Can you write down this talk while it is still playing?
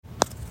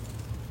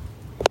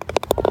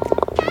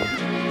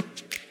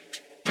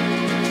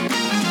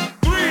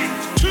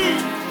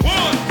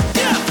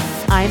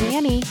I'm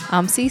Annie.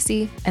 I'm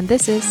Cece, and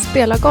this is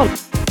Spela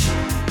Golf.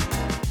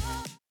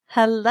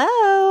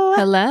 Hello.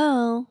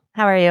 Hello.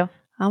 How are you?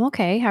 I'm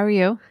okay. How are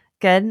you?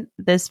 Good.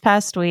 This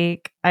past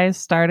week, I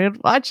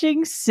started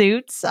watching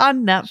Suits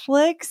on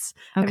Netflix.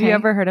 Have you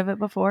ever heard of it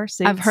before?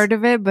 Suits? I've heard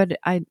of it, but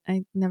I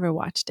never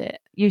watched it.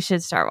 You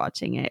should start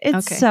watching it.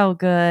 It's so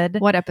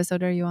good. What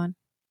episode are you on?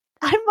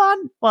 I'm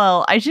on,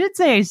 well, I should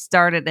say I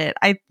started it.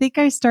 I think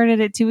I started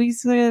it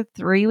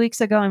 3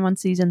 weeks ago. I'm on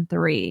season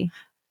 3.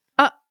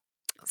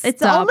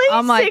 It's only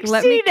I'm like,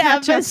 let me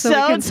catch up so we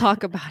can episodes.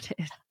 talk about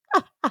it.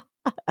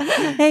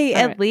 Hey, All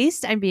at right.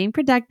 least I'm being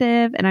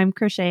productive and I'm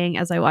crocheting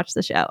as I watch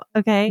the show.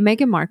 Okay.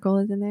 Meghan Markle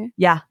is in there.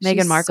 Yeah, Meghan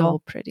She's Markle.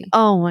 so pretty.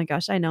 Oh my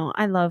gosh, I know.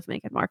 I love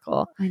Meghan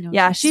Markle. I know.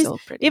 Yeah, she's so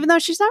pretty. even though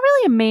she's not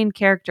really a main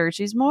character,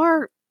 she's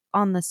more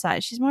on the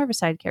side. She's more of a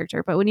side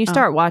character. But when you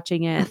start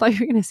watching I it, thought you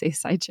were gonna say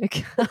side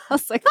chick. I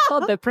was like,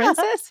 oh, the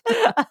princess.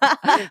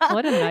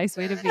 What a nice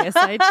way to be a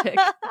side chick.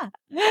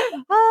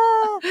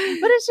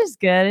 But it's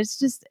just good. It's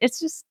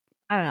just.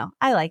 I don't know.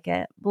 I like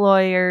it.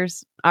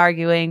 Lawyers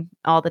arguing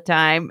all the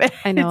time.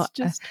 I know. It's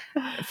just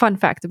Fun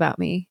fact about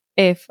me: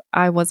 if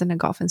I wasn't a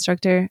golf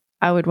instructor,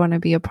 I would want to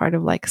be a part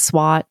of like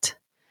SWAT,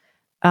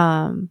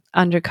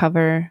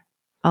 undercover,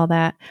 all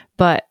that.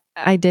 But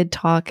I did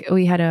talk.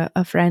 We had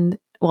a friend.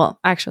 Well,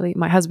 actually,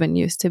 my husband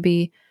used to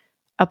be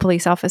a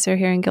police officer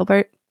here in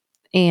Gilbert,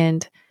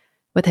 and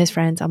with his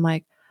friends, I'm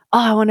like, oh,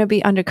 I want to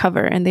be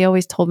undercover. And they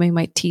always told me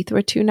my teeth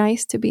were too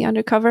nice to be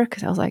undercover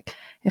because I was like,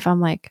 if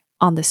I'm like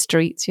on the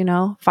streets,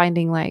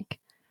 finding like,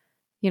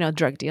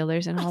 drug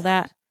dealers and all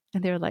that.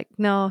 And they were like,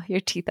 no,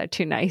 your teeth are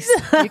too nice.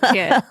 You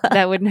can't.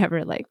 That would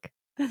never like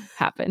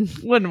happen.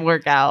 wouldn't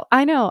work out.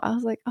 I know. I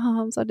was like,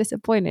 oh, I'm so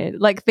disappointed.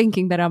 Like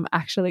thinking that I'm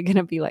actually going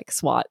to be like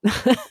SWAT.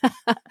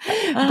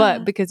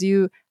 But because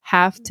you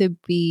have to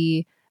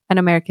be an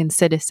American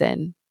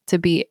citizen to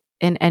be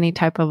in any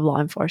type of law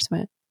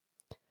enforcement.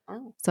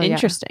 Oh, so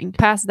interesting. Yeah,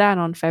 passed that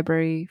on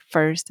February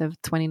 1st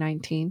of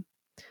 2019,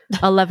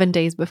 11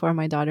 days before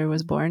my daughter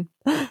was born.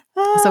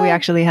 So we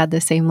actually had the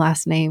same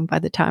last name by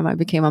the time I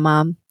became a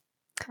mom.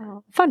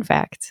 Oh. Fun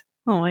fact.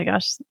 Oh my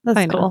gosh.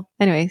 That's cool.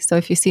 Anyway, so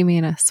if you see me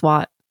in a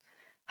SWAT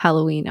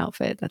Halloween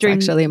outfit, that's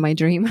actually my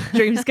dream.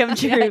 Dreams come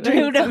true. Yeah,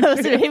 Who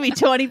knows? Maybe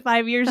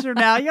 25 years from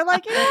now, you're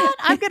like, you know what?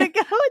 I'm going to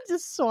go into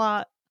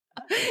SWAT.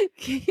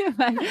 Can you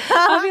imagine?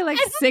 I'll be like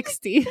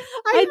 60.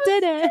 I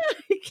did it.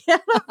 I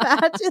can't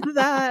imagine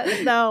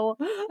that.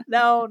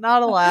 No,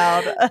 not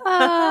allowed.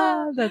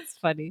 That's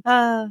funny.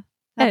 How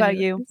about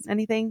you?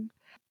 Anything?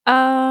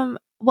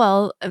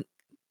 Well,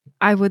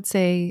 I would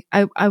say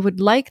I would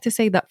like to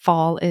say that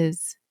fall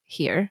is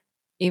here,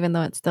 even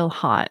though it's still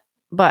hot.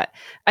 But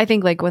I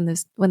think like when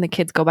the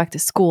kids go back to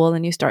school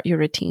and you start your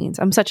routines,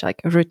 I'm such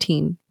like a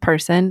routine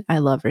person. I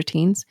love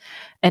routines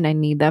and I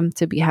need them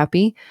to be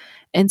happy.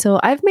 And so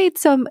I've made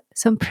some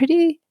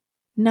pretty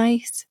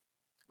nice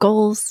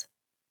goals,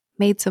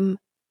 made some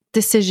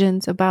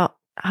decisions about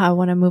how I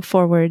want to move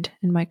forward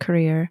in my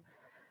career.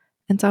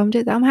 And so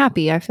I'm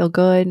happy. I feel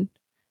good,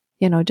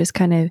 just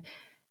kind of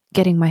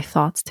getting my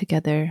thoughts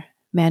together,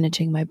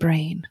 managing my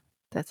brain.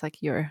 That's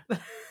like your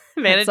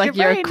Manage that's like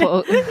your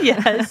quote.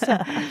 Yes.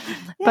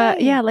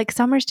 But yeah, like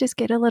summers just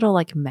get a little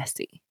like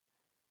messy.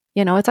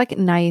 It's like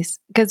nice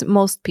because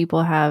most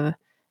people have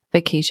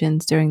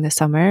vacations during the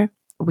summer.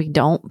 We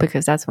don't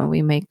because that's when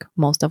we make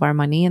most of our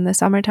money in the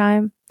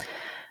summertime.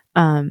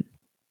 But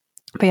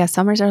yeah,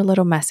 summers are a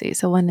little messy.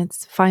 So when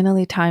it's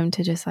finally time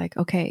to just like,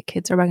 okay,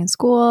 kids are back in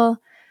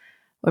school,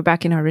 we're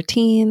back in our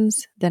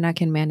routines, then I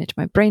can manage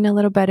my brain a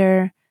little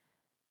better.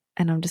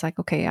 And I'm just like,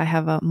 okay, I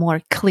have a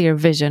more clear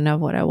vision of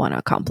what I want to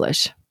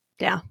accomplish.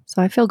 Yeah.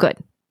 So I feel good.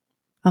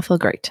 I feel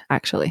great,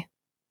 actually.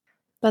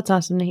 That's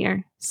awesome to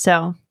hear.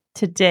 So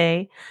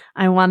today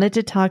I wanted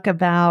to talk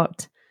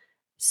about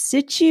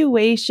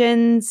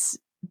situations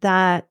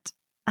that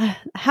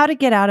how to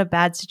get out of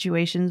bad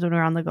situations when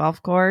we're on the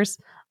golf course.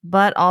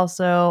 But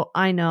also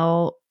I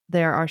know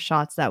there are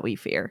shots that we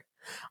fear.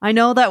 I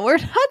know that we're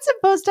not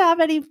supposed to have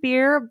any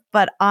fear,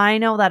 but I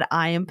know that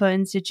I am put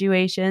in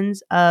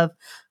situations of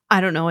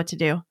I don't know what to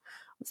do.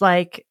 It's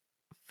like,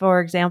 for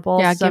example,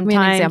 give me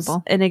an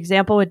example. An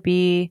example would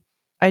be,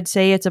 I'd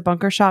say it's a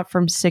bunker shot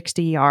from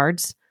 60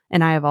 yards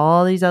and I have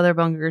all these other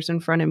bunkers in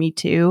front of me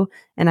too.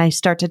 And I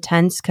start to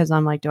tense because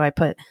I'm like, do I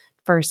put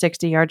for a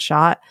 60-yard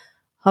shot?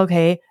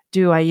 Okay,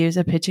 do I use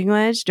a pitching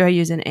wedge? Do I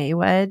use an A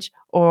wedge?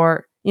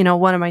 Or,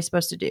 what am I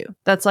supposed to do?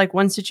 That's like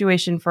one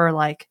situation for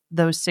like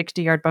those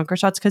 60-yard bunker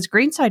shots because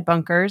greenside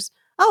bunkers,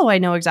 I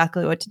know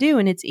exactly what to do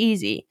and it's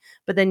easy.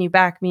 But then you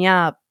back me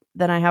up,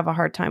 then I have a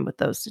hard time with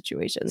those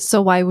situations.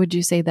 So why would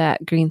you say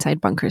that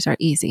greenside bunkers are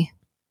easy?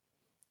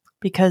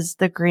 Because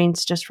the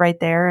green's just right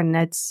there and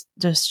it's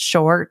just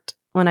short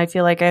when I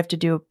feel like I have to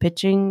do a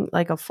pitching,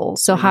 like a full.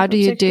 So how do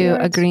you do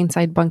yards. a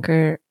greenside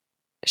bunker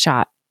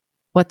shot?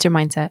 What's your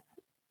mindset?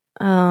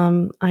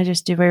 I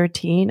just do my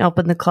routine,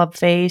 open the club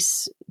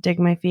face, dig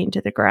my feet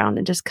into the ground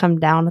and just come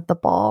down at the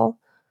ball.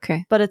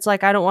 Okay. But it's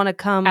like I don't want to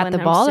come at when the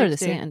I'm ball 60. or the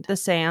sand? The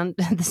sand.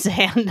 The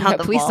sand, not Yeah,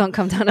 the please ball. don't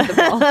come down at the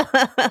ball.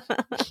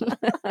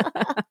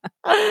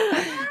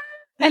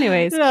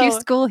 Anyways, Q No.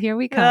 school, here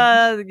we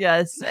come.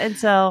 Yes. And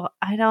so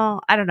I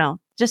don't know.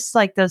 Just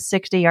like those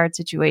 60-yard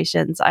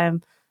situations, I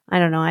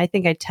don't know. I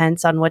think I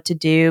tense on what to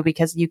do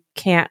because you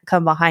can't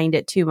come behind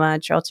it too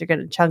much or else you're going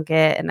to chunk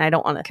it. And I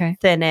don't want to Okay.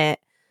 thin it.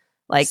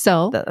 Like,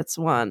 So that's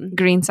one.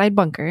 greenside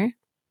bunker.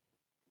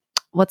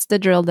 What's the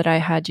drill that I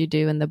had you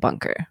do in the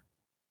bunker?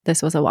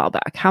 This was a while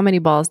back. How many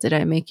balls did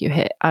I make you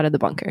hit out of the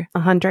bunker?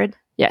 100.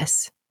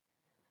 Yes.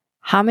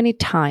 How many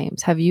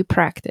times have you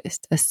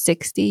practiced a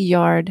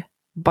 60-yard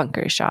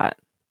bunker shot?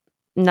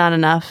 Not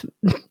enough.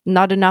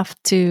 Not enough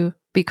to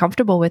be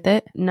comfortable with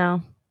it,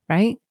 No.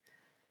 right?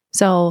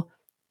 So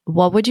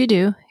what would you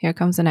do? Here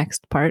comes the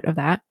next part of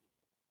that.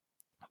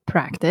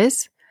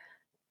 Practice.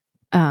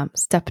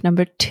 Step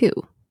number 2.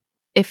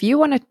 If you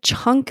want to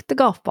chunk the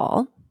golf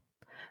ball,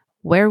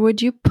 where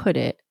would you put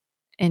it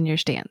in your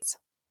stance?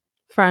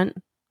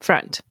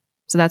 Front.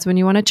 So that's when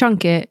you want to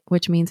chunk it,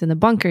 which means in the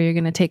bunker, you're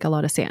going to take a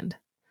lot of sand.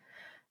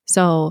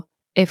 So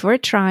if we're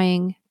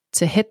trying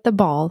to hit the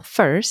ball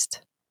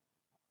first,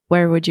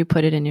 where would you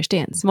put it in your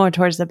stance? More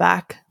towards the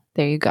back.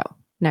 There you go.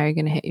 Now you're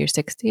going to hit your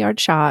 60-yard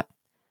shot,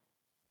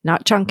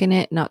 not chunking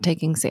it, not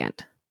taking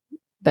sand.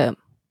 Boom.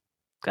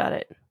 Got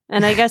it.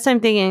 And I guess I'm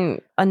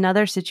thinking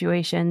another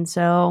situation.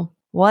 So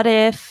what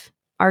if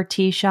our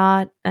tee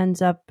shot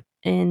ends up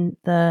in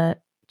the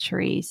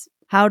trees?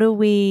 How do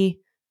we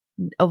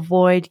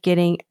avoid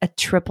getting a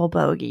triple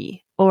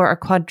bogey or a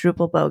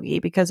quadruple bogey?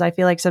 Because I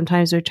feel like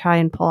sometimes we try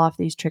and pull off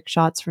these trick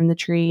shots from the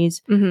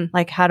trees. Mm-hmm.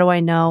 Like, how do I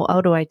know?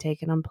 Oh, do I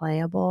take an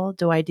unplayable?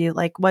 Do I do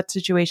like what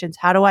situations?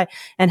 How do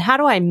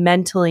I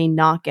mentally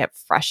not get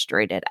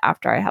frustrated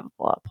after I have a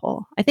blow up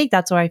hole? I think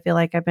that's where I feel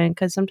like I've been,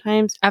 because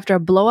sometimes After a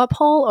blow up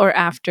hole or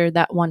after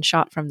that one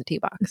shot from the tee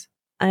box?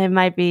 it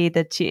might be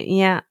the two.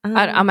 Yeah.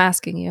 I'm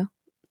asking you.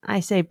 I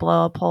say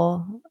blow up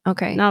hole.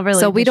 Okay. Not really.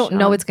 So we the don't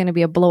know shot. it's going to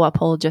be a blow up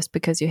hole just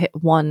because you hit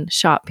one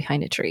shot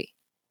behind a tree,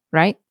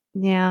 right?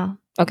 Yeah.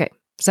 Okay.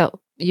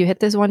 So you hit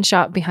this one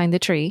shot behind the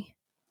tree.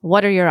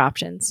 What are your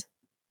options?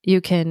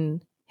 You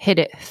can hit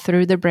it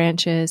through the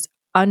branches,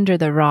 under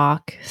the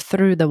rock,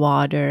 through the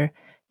water,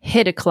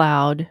 hit a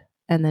cloud,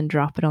 and then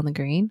drop it on the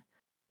green.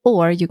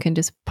 Or you can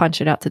just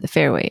punch it out to the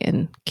fairway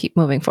and keep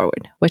moving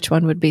forward. Which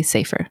one would be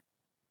safer?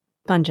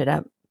 Punch it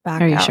up.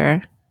 Back Are you out.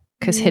 sure?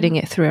 Because Yeah. hitting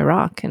it through a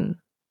rock, and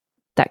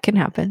that can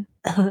happen.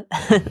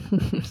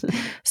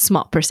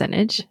 Small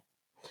percentage,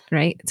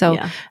 right? So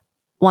yeah.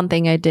 one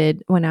thing I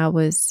did when I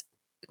was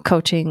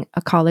coaching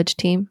a college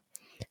team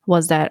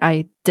was that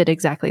I did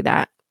exactly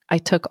that. I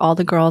took all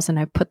the girls and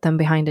I put them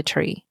behind a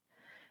tree.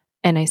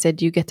 And I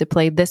said, you get to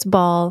play this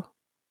ball,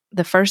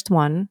 the first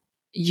one,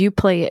 you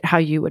play it how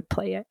you would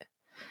play it.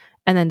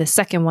 And then the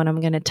second one,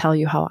 I'm going to tell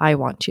you how I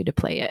want you to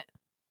play it.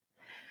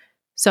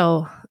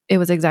 So it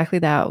was exactly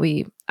that.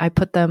 I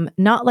put them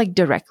not like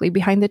directly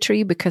behind the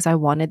tree because I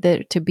wanted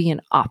there to be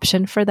an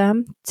option for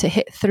them to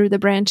hit through the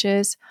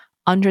branches,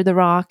 under the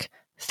rock,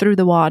 through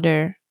the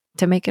water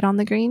to make it on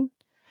the green.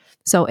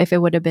 So if it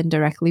would have been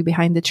directly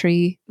behind the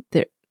tree,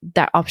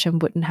 that option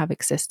wouldn't have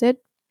existed.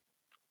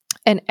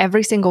 And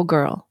every single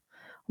girl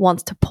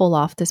wants to pull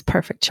off this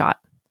perfect shot.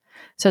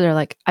 So they're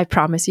like, I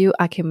promise you,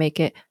 I can make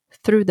it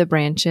through the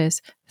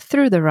branches,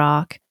 through the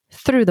rock,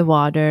 through the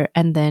water,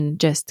 and then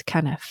just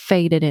kind of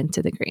fade it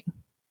into the green,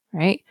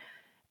 right?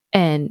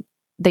 And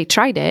they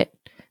tried it,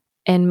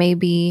 and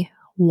maybe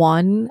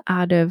 1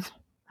 out of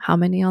how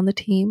many on the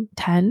team?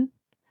 10?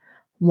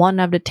 1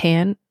 out of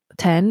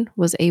 10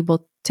 was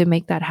able to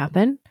make that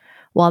happen,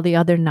 while the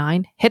other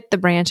 9 hit the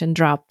branch and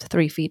dropped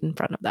 3 feet in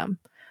front of them,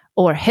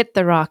 or hit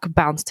the rock,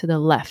 bounced to the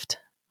left,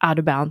 out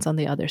of bounds on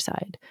the other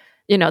side.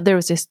 You know, there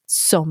was just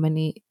so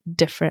many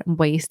different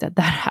ways that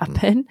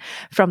happened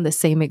from the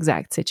same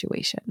exact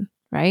situation,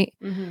 right?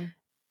 Mm-hmm.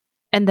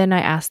 And then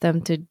I asked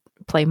them to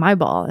play my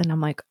ball, and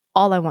I'm like,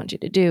 all I want you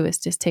to do is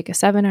just take a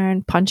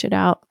 7-iron, punch it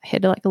out,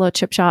 hit it like a little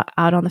chip shot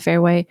out on the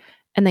fairway,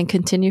 and then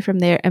continue from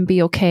there and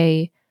be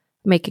okay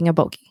making a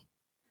bogey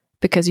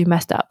because you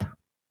messed up.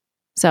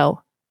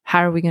 So how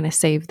are we going to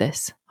save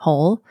this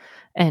hole,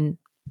 and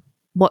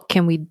what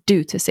can we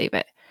do to save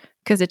it?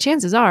 Because the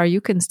chances are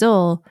you can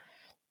still,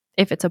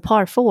 if it's a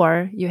par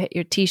 4, you hit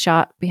your tee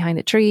shot behind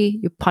the tree,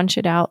 you punch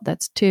it out,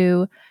 that's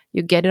 2,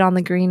 you get it on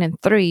the green in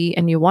 3,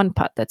 and you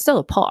 1-putt, that's still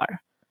a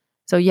par.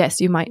 So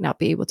yes, you might not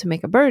be able to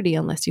make a birdie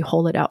unless you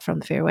hold it out from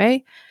the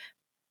fairway,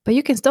 but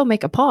you can still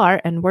make a par,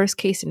 and worst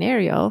case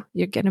scenario,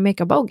 you're going to make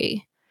a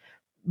bogey.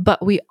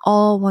 But we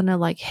all want to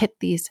like hit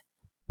these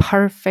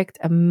perfect,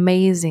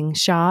 amazing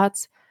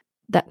shots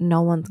that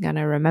no one's going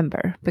to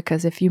remember,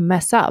 because if you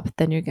mess up,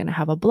 then you're going to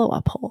have a blow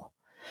up hole.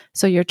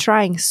 So you're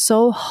trying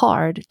so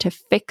hard to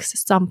fix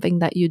something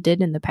that you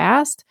did in the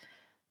past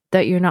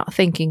that you're not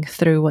thinking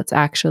through what's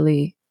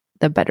actually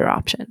the better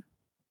option.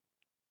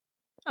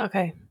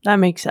 Okay, that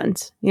makes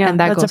sense. Yeah, and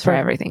that that's goes for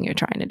everything you're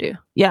trying to do.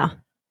 Yeah,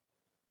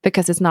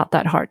 because it's not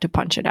that hard to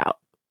punch it out.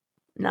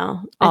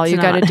 No, all you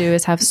got to do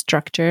is have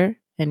structure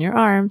in your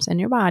arms and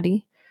your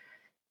body,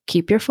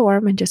 keep your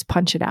form, and just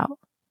punch it out.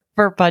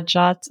 For putt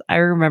shots, I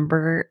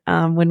remember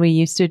when we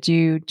used to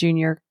do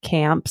junior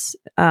camps,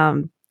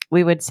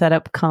 we would set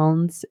up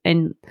cones,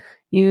 and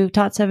you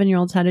taught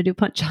 7-year-olds how to do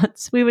punch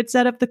shots. We would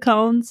set up the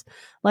cones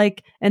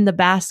like in the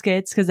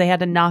baskets because they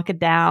had to knock it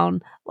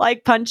down.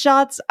 Like punch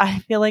shots, I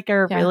feel like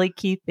are a Yeah. really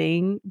key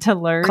thing to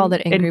learn. Called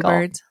it in Angry golf.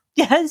 Birds.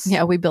 Yes.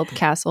 Yeah, we built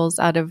castles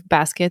out of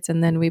baskets,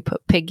 and then we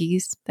put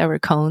piggies that were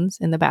cones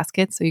in the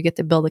baskets. So you get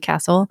to build a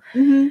castle,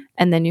 and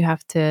then you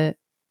have to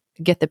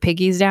get the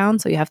piggies down.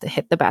 So you have to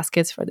hit the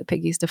baskets for the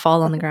piggies to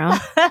fall on the ground.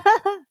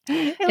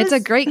 It's a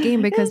great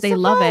game because they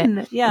love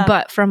it. Yeah.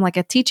 But from like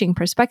a teaching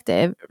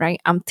perspective, right?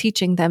 I'm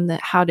teaching them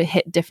how to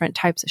hit different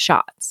types of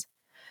shots,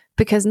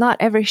 because not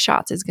every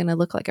shot is going to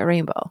look like a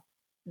rainbow.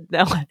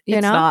 No,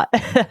 it's not.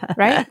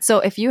 Right? So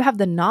if you have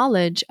the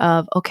knowledge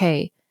of,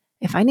 okay,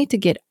 if I need to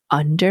get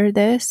under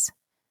this,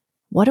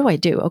 what do I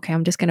do? Okay,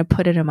 I'm just going to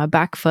put it in my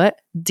back foot,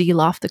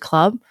 de-loft the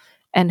club,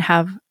 and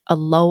have a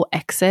low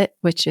exit,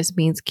 which just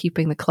means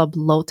keeping the club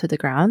low to the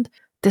ground.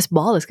 This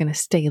ball is going to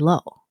stay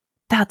low.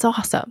 That's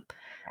awesome.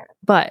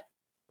 But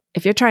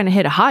if you're trying to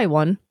hit a high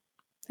one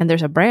and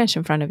there's a branch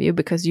in front of you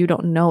because you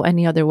don't know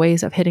any other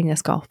ways of hitting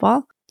this golf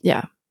ball,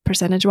 yeah,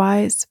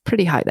 percentage-wise,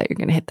 pretty high that you're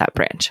going to hit that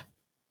branch.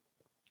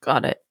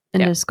 Got it.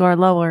 And to score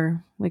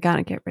lower, we got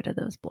to get rid of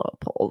those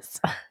blow-up holes.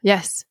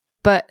 Yes.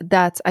 But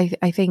that's,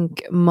 I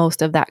think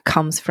most of that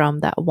comes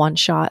from that one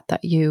shot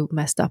that you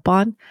messed up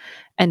on,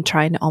 and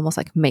trying to almost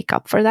like make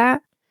up for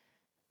that,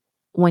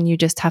 when you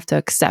just have to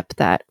accept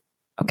that,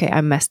 okay,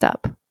 I messed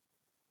up.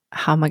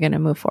 How am I going to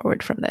move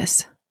forward from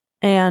this?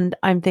 And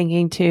I'm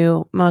thinking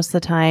too, most of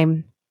the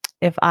time,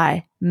 if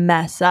I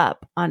mess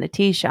up on a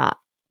tee shot,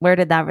 where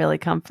did that really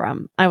come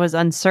from? I was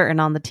uncertain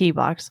on the tee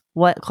box.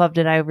 What club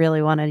did I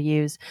really want to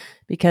use?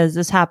 Because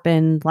this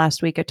happened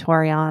last week at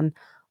Torion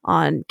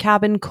on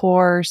cabin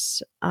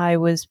course. I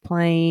was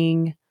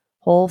playing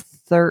hole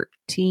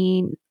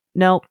 11,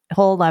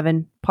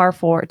 par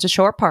 4. It's a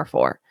short par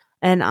 4.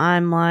 And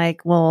I'm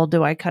like, well,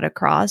 do I cut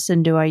across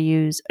and do I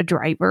use a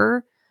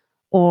driver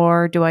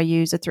or do I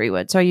use a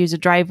 3-wood? So I use a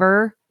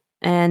driver,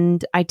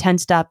 and I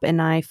tensed up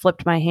and I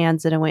flipped my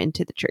hands and it went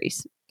into the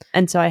trees.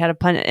 And so I had a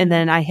punt, and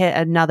then I hit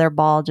another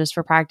ball just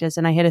for practice,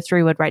 and I hit a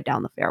 3-wood right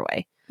down the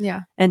fairway.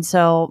 Yeah. And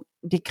so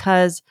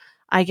because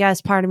I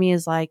guess part of me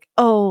is like,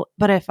 oh,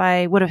 but if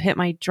I would have hit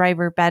my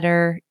driver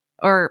better,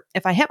 or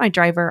if I hit my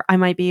driver, I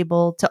might be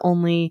able to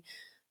only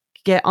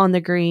get on the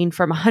green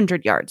from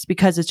 100 yards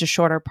because it's a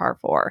shorter par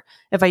 4.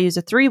 If I use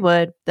a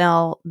 3-wood,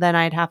 then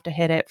I'd have to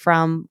hit it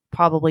from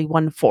probably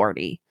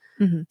 140.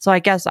 Mm-hmm. So I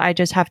guess I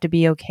just have to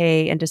be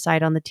okay and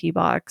decide on the tee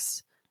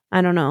box.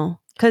 I don't know.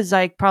 Because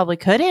I probably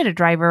could hit a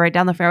driver right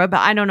down the fairway,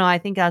 but I don't know. I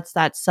think that's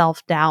that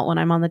self-doubt when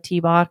I'm on the tee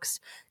box,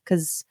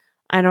 because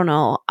I don't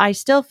know. I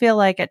still feel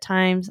like at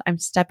times I'm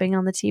stepping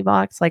on the tee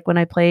box, like when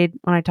I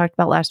talked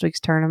about last week's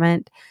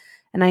tournament,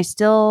 and I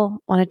still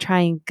want to try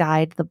and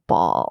guide the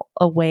ball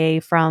away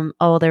from,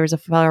 oh, there was a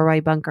fairway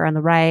bunker on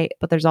the right,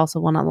 but there's also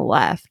one on the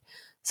left.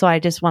 So I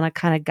just want to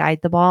kind of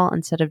guide the ball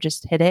instead of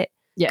just hit it.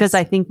 Because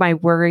I think my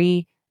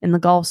worry in the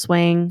golf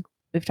swing,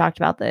 we've talked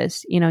about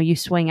this, you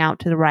swing out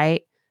to the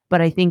right. But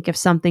I think if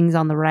something's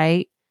on the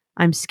right,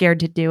 I'm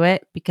scared to do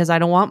it because I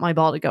don't want my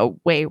ball to go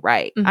way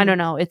right. Mm-hmm. I don't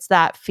know. It's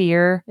that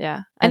fear.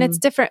 Yeah. And it's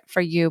different for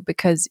you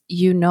because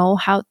you know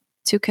how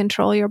to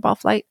control your ball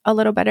flight a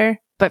little better.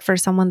 But for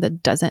someone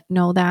that doesn't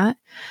know that,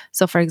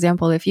 so for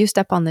example, if you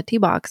step on the tee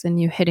box and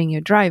you're hitting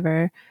your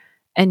driver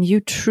and you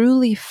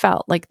truly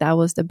felt like that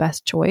was the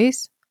best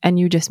choice and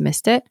you just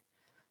missed it,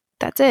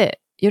 that's it.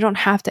 You don't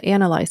have to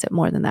analyze it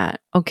more than that.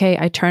 Okay,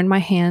 I turned my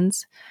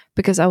hands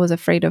because I was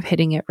afraid of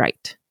hitting it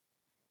right.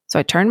 So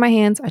I turned my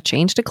hands, I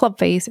changed the club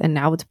face, and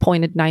now it's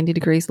pointed 90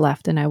 degrees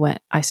left, and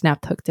I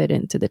snap hooked it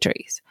into the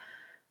trees.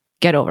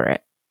 Get over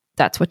it.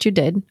 That's what you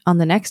did. On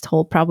the next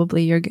hole,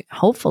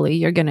 hopefully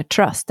you're going to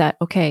trust that,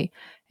 okay,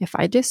 if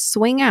I just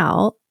swing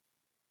out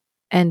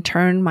and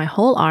turn my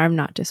whole arm,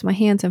 not just my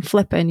hands, and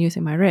flip it and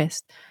using my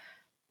wrist,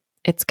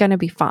 it's going to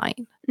be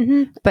fine.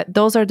 Mm-hmm. But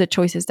those are the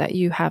choices that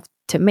you have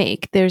to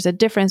make. There's a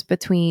difference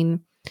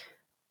between,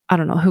 I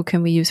don't know, who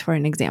can we use for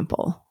an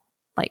example?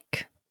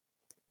 Like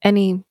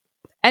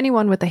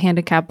anyone with a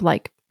handicap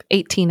like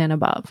 18 and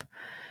above.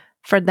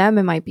 For them,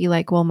 it might be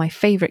like, well, my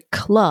favorite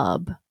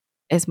club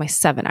is my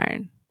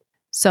 7-iron.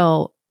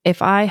 So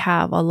if I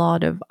have a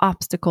lot of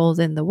obstacles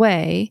in the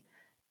way,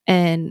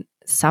 and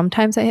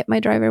sometimes I hit my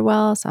driver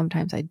well,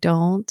 sometimes I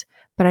don't,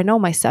 but I know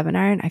my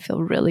 7-iron, I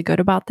feel really good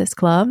about this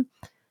club,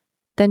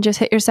 then just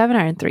hit your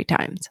 7-iron 3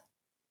 times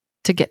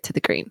to get to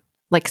the green.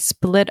 Like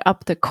split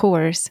up the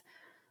course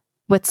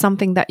with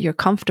something that you're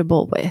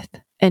comfortable with.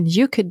 And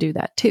you could do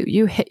that too.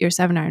 You hit your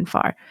 7-iron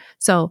far.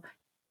 So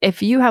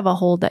if you have a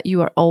hole that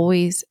you are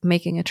always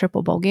making a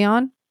triple bogey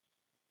on,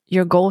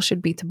 your goal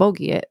should be to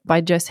bogey it by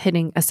just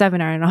hitting a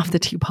 7-iron off the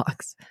tee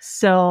box.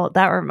 So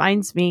that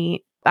reminds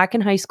me, back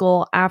in high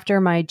school,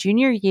 after my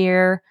junior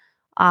year,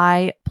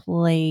 I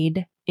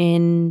played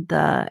in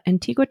the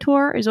Antigua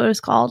Tour is what it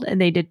was called.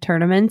 And they did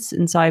tournaments.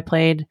 And so I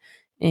played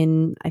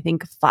in, I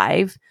think,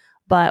 5.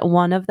 But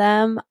one of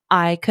them,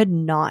 I could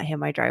not hit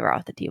my driver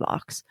off the tee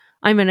box.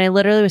 I mean, I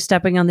literally was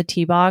stepping on the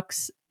tee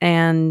box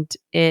and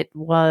it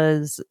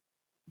was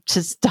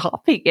to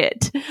stopping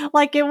it.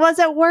 Like it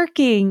wasn't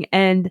working.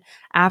 And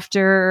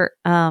after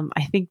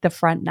I think the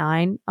front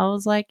 9, I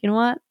was like, you know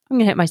what? I'm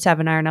gonna hit my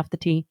 7-iron off the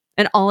tee.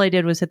 And all I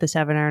did was hit the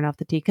 7-iron off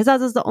the tee because that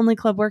was the only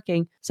club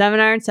working.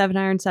 7-iron,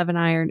 7-iron,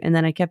 7-iron. And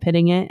then I kept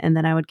hitting it, and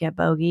then I would get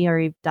bogey or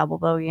even double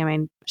bogey. I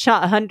mean,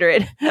 shot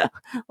 100.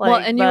 Well,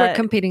 and you were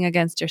competing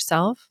against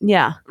yourself.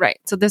 Yeah. Right.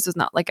 So this is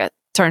not like a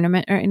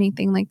tournament or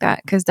anything like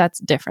that, because that's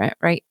different,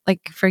 right?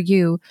 Like for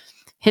you,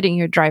 hitting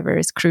your driver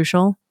is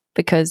crucial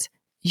because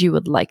you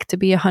would like to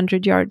be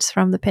 100 yards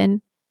from the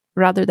pin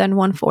rather than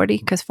 140,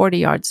 because 40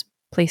 yards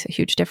plays a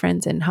huge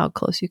difference in how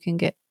close you can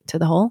get to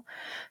the hole.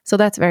 So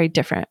that's very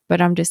different.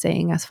 But I'm just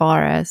saying, as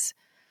far as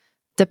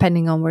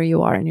depending on where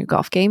you are in your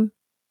golf game,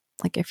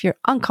 like if you're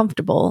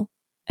uncomfortable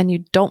and you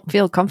don't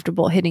feel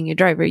comfortable hitting your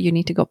driver, you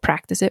need to go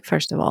practice it,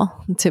 first of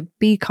all, to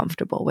be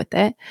comfortable with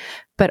it.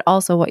 But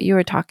also what you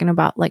were talking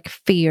about, like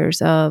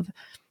fears of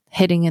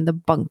hitting in the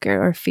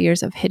bunker or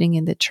fears of hitting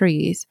in the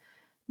trees,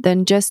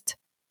 then just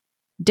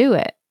do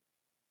it.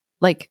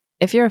 Like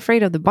if you're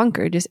afraid of the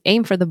bunker, just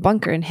aim for the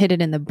bunker and hit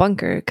it in the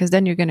bunker, because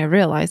then you're going to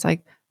realize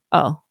like,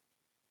 oh,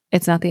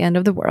 it's not the end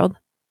of the world.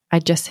 I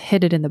just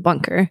hit it in the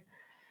bunker.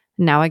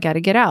 Now I got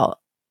to get out.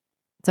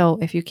 So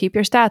if you keep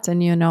your stats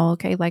and you know,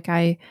 okay, like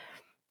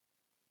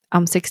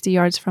I'm 60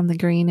 yards from the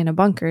green in a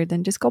bunker,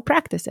 then just go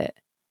practice it.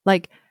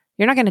 Like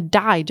you're not going to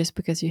die just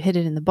because you hit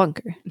it in the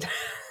bunker.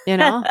 You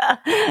know,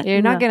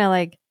 you're not going to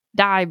like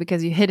die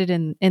because you hit it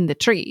in the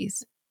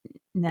trees.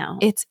 No,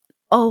 it's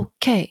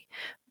okay.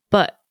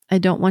 But I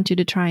don't want you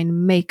to try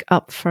and make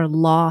up for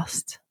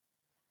lost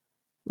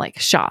like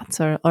shots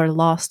or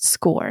lost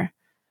score,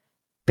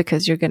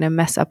 because you're going to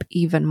mess up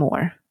even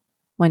more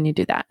when you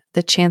do that.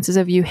 The chances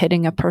of you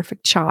hitting a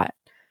perfect shot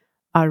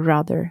are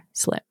rather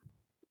slim.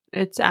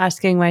 It's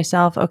asking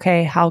myself,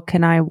 okay, how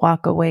can I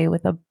walk away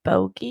with a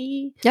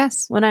bogey?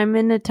 Yes. When I'm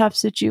in a tough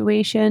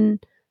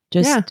situation,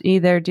 just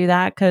either do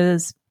that,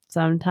 because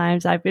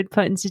sometimes I've been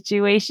put in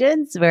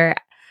situations where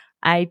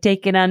I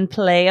take an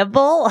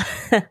unplayable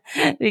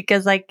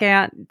because I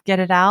can't get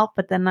it out,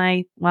 but then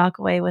I walk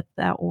away with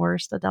at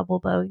worst a double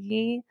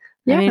bogey.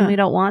 Yeah. I mean, we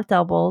don't want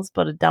doubles,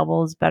 but a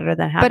double is better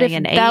than having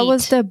an 8. But if that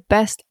was the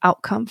best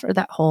outcome for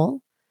that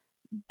hole,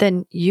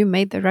 then you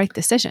made the right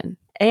decision.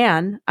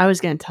 And I was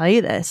going to tell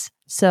you this.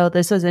 So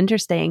this was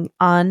interesting.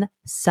 On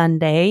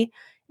Sunday,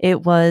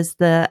 it was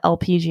the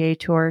LPGA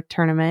Tour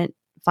tournament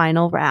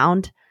final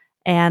round.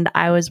 And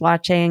I was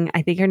watching,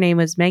 I think her name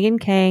was Megan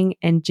Kang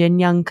and Jin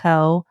Young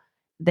Ko.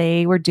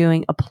 They were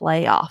doing a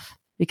playoff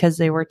because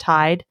they were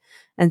tied.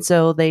 And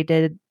so they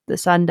did the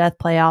Sun Death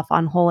playoff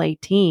on hole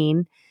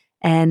 18.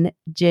 And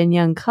Jin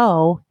Young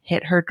Ko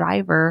hit her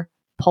driver,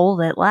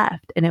 pulled it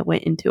left, and it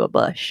went into a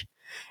bush.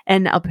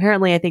 And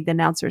apparently, I think the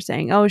announcer was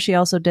saying, oh, she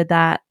also did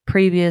that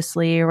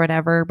previously or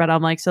whatever. But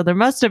I'm like, so there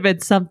must have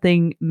been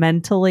something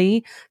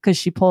mentally, because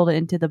she pulled it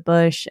into the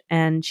bush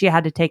and she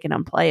had to take an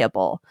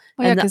unplayable.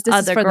 Oh, yeah, because this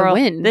is for the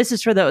win. This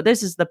is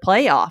the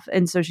playoff.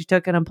 And so she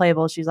took an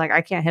unplayable. She's like,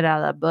 I can't hit out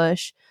of that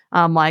bush.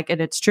 Like,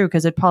 and it's true,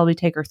 because it'd probably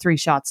take her 3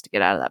 shots to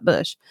get out of that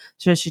bush.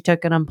 So she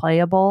took an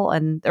unplayable,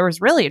 and there was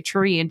really a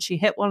tree, and she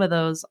hit one of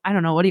those, I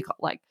don't know, what do you call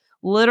it? Like,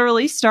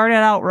 literally started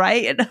out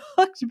right and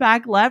hooked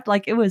back left.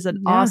 Like it was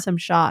an awesome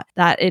shot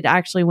that it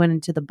actually went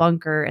into the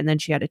bunker, and then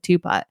she had a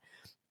 2-putt.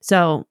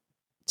 So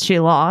she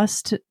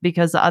lost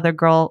because the other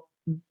girl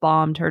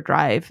bombed her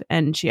drive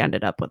and she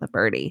ended up with a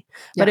birdie.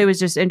 But it was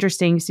just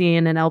interesting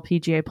seeing an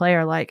LPGA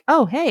player like,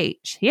 oh, hey,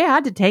 she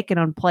had to take an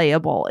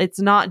unplayable.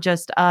 It's not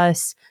just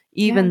us.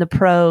 Even the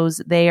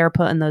pros, they are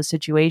put in those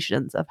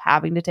situations of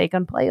having to take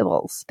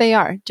unplayables. They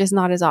are, just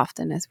not as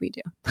often as we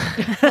do.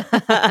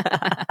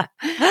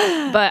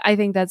 But I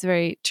think that's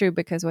very true,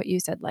 because what you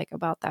said, like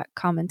about that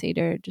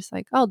commentator, just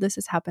like, oh, this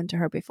has happened to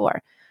her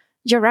before.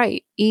 You're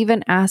right.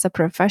 Even as a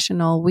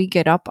professional, we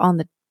get up on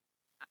the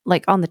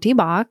tee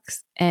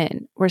box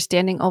and we're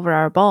standing over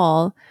our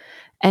ball.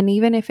 And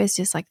even if it's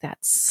just like that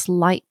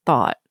slight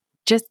thought,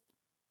 just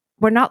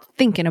we're not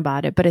thinking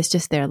about it, but it's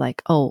just there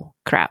like, oh,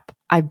 crap,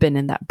 I've been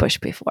in that bush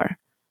before.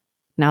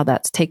 Now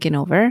that's taken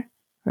over.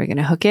 We're going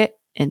to hook it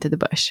into the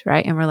bush,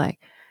 right? And we're like,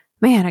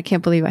 man, I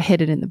can't believe I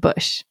hit it in the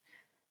bush.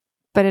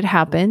 But it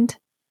happened,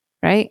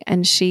 right?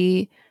 And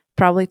she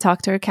probably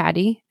talked to her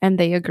caddy and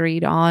they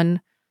agreed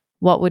on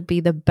what would be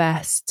the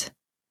best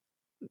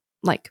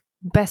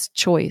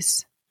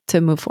choice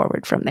to move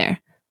forward from there.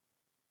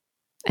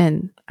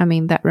 And I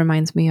mean, that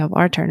reminds me of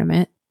our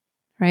tournament,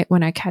 right?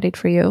 When I caddied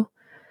for you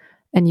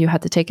and you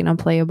had to take an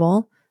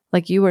unplayable,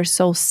 like you were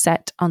so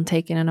set on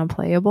taking an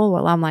unplayable.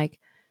 Well, I'm like,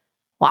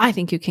 well, I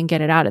think you can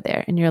get it out of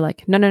there. And you're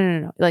like,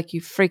 no. Like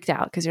you freaked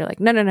out because you're like,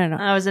 no.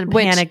 I was in a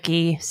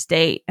panicky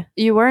state.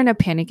 You were in a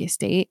panicky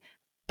state,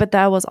 but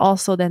that was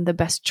also then the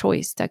best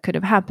choice that could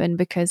have happened,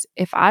 because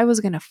if I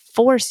was going to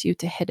force you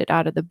to hit it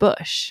out of the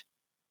bush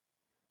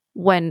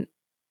when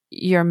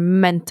you're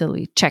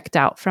mentally checked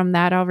out from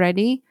that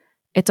already,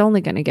 it's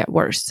only going to get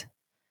worse.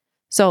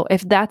 So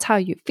if that's how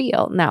you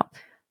feel, now,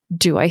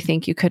 do I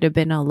think you could have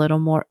been a little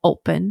more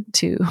open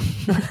to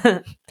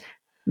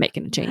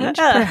making a change?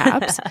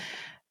 Perhaps.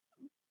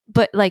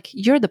 But like,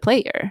 you're the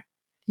player.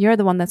 You're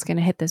the one that's going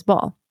to hit this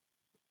ball.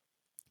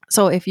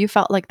 So if you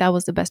felt like that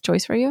was the best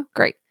choice for you,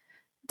 great.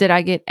 Did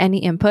I get any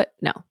input?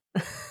 No.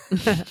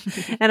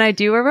 And I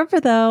do remember,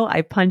 though,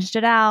 I punched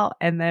it out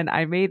and then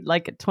I made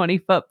like a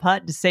 20-foot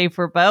putt to save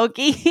for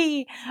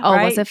bogey. Oh,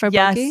 right? was it for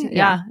Yes. bogey?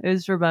 Yeah, it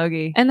was for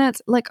bogey. And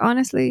that's like,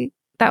 honestly,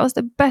 that was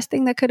the best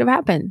thing that could have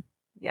happened,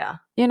 Yeah.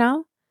 you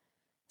know?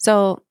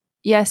 So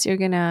yes, you're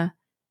going to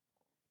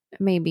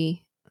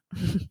maybe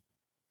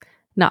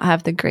not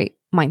have the great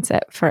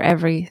mindset for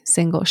every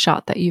single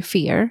shot that you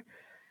fear,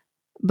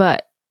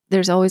 but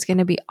there's always going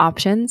to be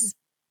options.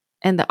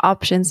 And the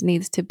options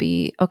needs to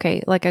be,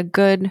 okay, like a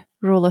good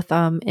rule of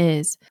thumb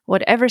is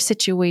whatever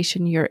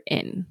situation you're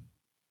in,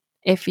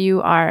 if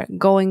you are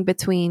going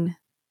between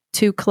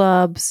 2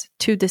 clubs,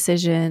 2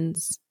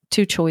 decisions,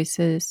 2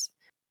 choices,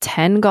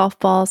 10 golf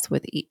balls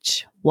with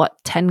each.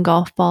 What 10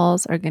 golf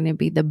balls are going to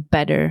be the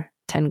better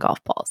 10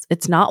 golf balls?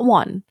 It's not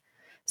one.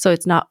 So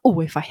it's not,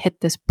 oh, if I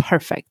hit this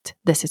perfect,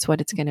 this is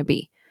what it's going to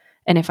be.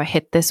 And if I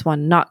hit this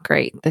one not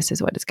great, this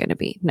is what it's going to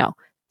be. No,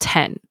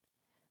 10.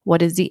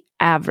 What does the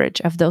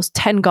average of those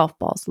 10 golf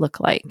balls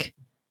look like?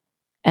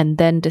 And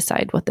then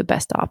decide what the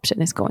best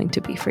option is going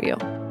to be for you.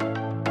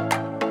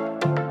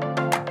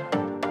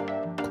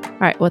 All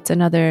right, what's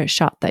another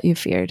shot that you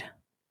feared?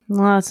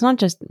 Well, it's not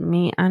just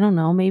me. I don't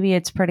know. Maybe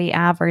it's pretty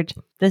average.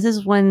 This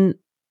is when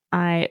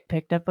I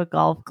picked up a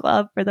golf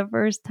club for the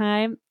first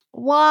time.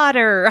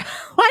 Water.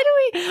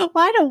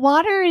 Why do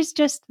water is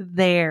just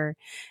there?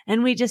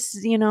 And we just,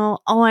 I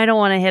don't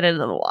want to hit it in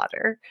the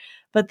water.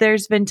 But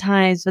there's been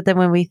times, but then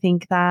when we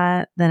think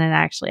that, then it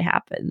actually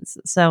happens.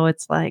 So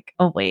it's like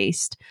a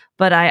waste.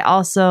 But I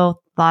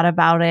also thought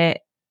about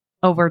it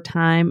over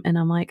time and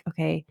I'm like,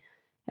 okay,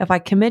 if I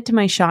commit to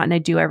my shot and I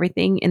do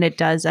everything and it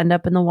does end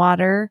up in the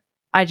water,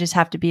 I just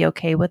have to be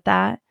okay with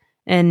that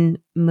and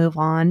move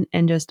on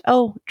and just,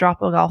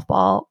 drop a golf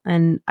ball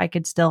and I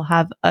could still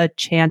have a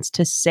chance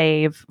to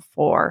save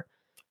for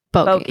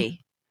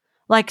bogey.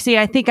 Like, see,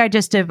 I think I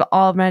just have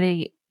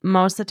already,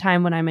 most of the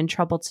time when I'm in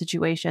troubled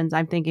situations,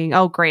 I'm thinking,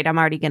 oh, great, I'm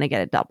already going to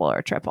get a double or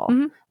a triple.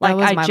 Mm-hmm. Like,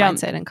 that was my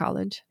mindset in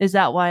college. Is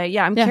that why?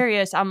 Yeah, I'm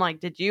curious. I'm like,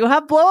 did you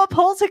have blow up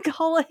holes in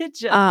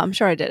college? I'm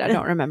sure I did. I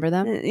don't remember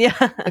them. Yeah.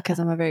 Because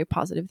I'm a very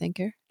positive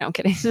thinker. No, I'm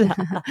kidding.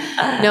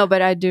 No,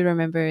 but I do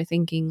remember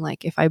thinking,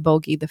 like, if I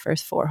bogey the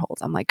first 4 holes,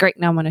 I'm like, great,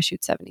 now I'm going to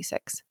shoot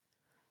 76.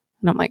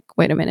 And I'm like,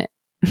 wait a minute.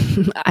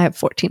 I have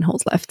 14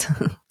 holes left.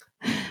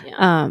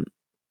 Yeah.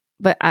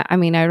 But I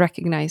mean, I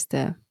recognize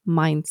the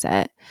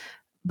mindset,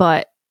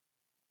 but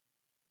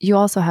you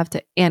also have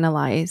to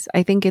analyze.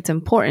 I think it's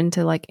important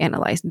to like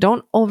analyze.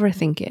 Don't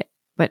overthink it,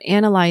 but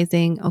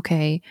analyzing,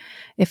 okay,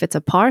 if it's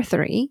a par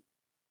 3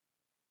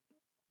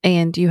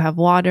 and you have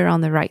water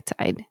on the right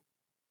side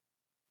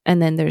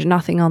and then there's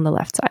nothing on the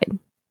left side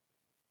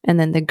and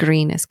then the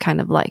green is kind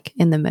of like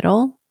in the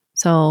middle.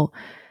 So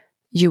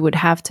you would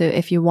have to,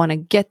 if you want to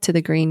get to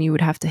the green, you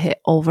would have to hit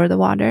over the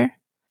water.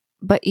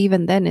 But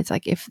even then, it's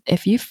like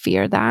if you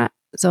fear that,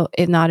 so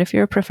if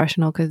you're a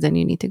professional, because then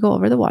you need to go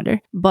over the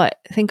water. But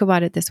think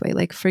about it this way,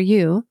 like for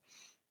you,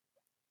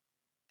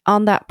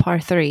 on that par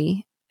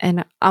 3,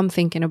 and I'm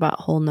thinking about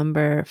hole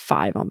number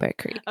 5 on Bear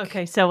Creek.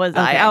 Okay, so was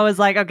I. I was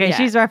like, okay, Yeah.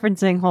 She's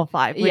referencing hole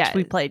 5, which Yeah.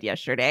 we played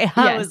yesterday.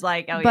 I was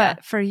like, oh,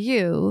 but for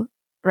you,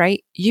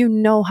 right, you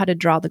know how to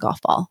draw the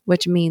golf ball,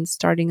 which means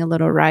starting a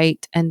little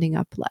right, ending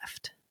up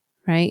left,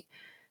 right?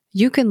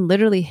 You can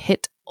literally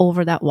hit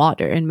over that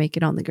water and make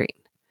it on the green.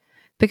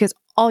 Because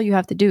all you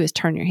have to do is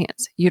turn your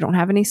hands. You don't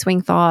have any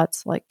swing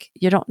thoughts. Like,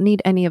 you don't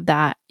need any of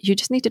that. You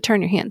just need to turn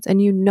your hands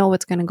and you know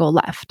it's going to go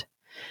left.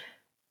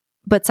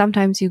 But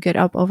sometimes you get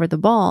up over the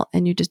ball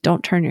and you just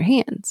don't turn your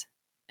hands.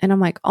 And I'm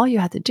like, all you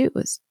have to do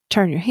is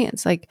turn your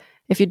hands. Like,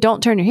 if you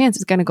don't turn your hands,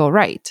 it's going to go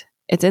right.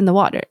 It's in the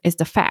water. It's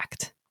the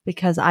fact.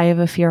 Because I have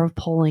a fear of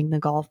pulling the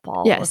golf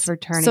ball. Yes. For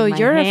turning so my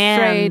you're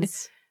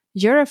hands.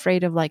 you're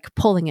afraid of like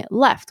pulling it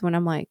left when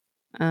I'm like,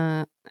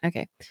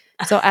 okay.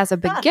 So as a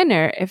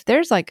beginner, if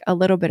there's like a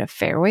little bit of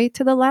fairway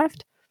to the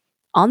left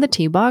on the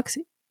tee box,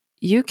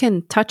 you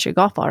can touch your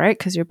golf ball, right?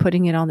 Because you're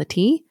putting it on the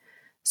tee.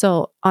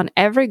 So on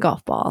every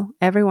golf ball,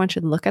 everyone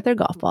should look at their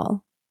golf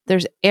ball.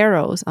 There's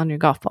arrows on your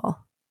golf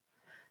ball.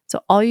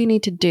 So all you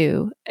need to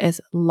do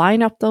is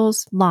line up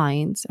those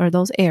lines or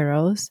those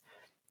arrows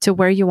to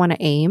where you want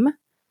to aim.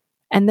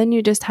 And then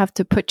you just have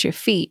to put your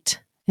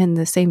feet in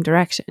the same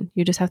direction.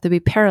 You just have to be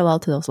parallel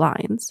to those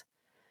lines.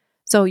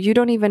 So you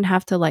don't even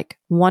have to like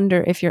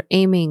wonder if you're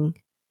aiming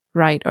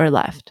right or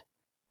left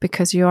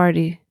because you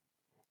already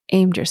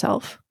aimed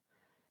yourself.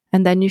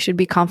 And then you should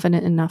be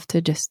confident enough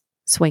to just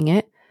swing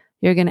it.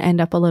 You're going to end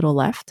up a little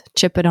left,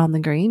 chip it on the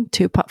green,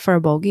 2-putt for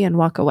a bogey and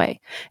walk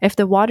away. If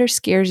the water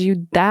scares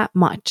you that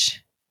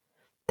much,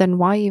 then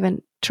why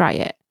even try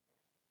it?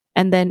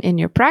 And then in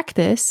your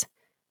practice,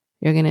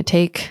 you're going to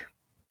take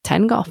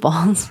 10 golf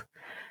balls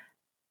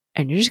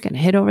and you're just going to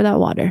hit over that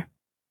water.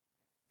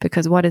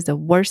 Because what is the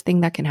worst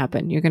thing that can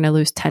happen? You're going to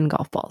lose 10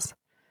 golf balls.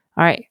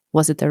 All right.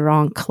 Was it the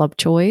wrong club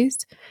choice?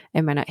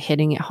 Am I not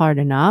hitting it hard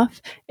enough?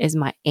 Is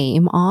my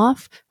aim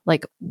off?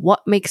 Like,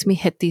 what makes me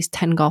hit these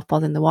 10 golf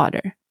balls in the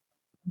water?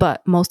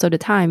 But most of the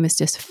time, it's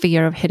just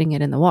fear of hitting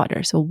it in the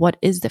water. So what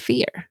is the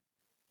fear?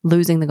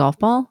 Losing the golf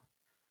ball?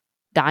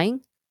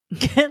 Dying?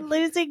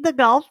 Losing the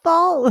golf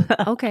ball?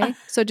 Okay.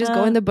 So just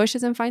go in the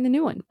bushes and find a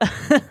new one.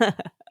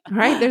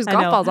 Right? There's I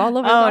golf know. balls all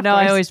over the Oh, golf no,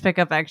 course. I always pick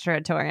up extra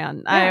at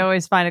Torian. I Yeah.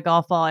 always find a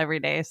golf ball every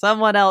day.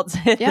 Someone else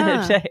hit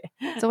Yeah.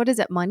 the So what is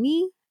it?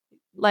 Money?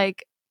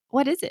 Like,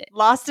 what is it?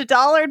 lost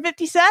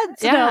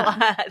 $1.50.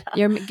 Yeah. No.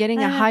 You're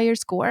getting a higher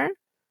score?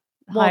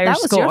 Well, Higher that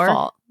was your score.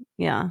 fault.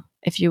 Yeah.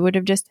 If you would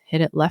have just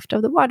hit it left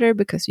of the water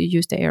because you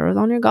used the arrows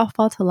on your golf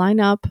ball to line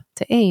up,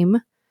 to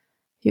aim,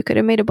 you could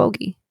have made a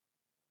bogey.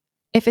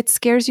 If it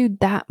scares you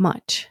that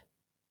much,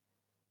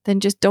 then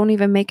just don't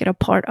even make it a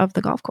part of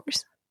the golf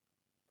course.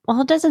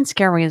 Well, it doesn't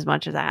scare me as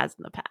much as it has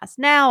in the past.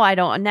 Now I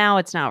don't. Now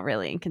it's not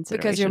really in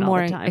consideration Because you're all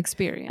more the time.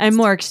 experienced. I'm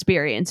more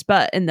experienced,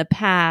 but in the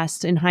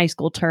past, in high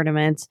school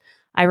tournaments,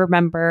 I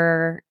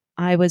remember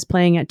I was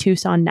playing at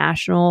Tucson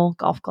National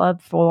Golf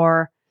Club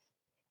for,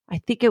 I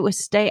think it was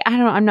state. I don't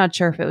know. I'm not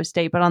sure if it was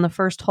state, but on the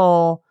first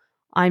hole,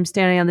 I'm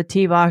standing on the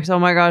tee box. Oh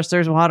my gosh,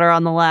 there's water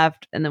on the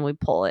left, and then we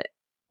pull it,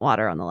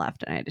 water on the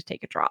left, and I had to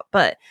take a drop.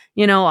 But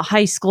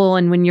high school,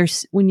 and when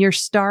you're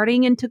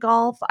starting into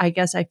golf, I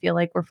guess I feel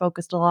like we're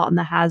focused a lot on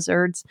the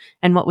hazards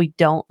and what we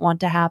don't want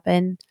to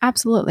happen.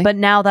 Absolutely. But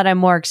now that I'm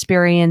more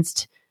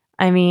experienced,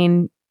 I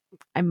mean,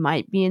 I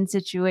might be in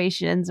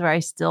situations where I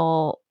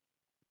still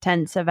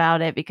tense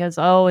about it because,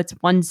 it's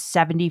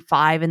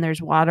 175 and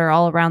there's water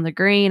all around the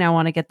green. I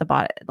want to get the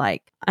ball.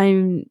 Like,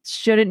 I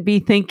shouldn't be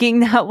thinking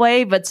that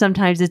way, but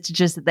sometimes it's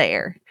just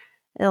there,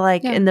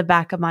 in the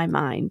back of my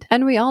mind.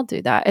 And we all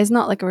do that. It's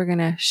not like we're going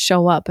to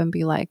show up and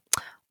be like,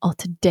 oh,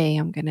 today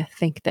I'm going to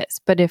think this.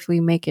 But if we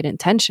make it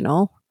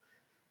intentional,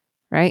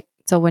 right?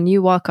 So when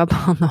you walk up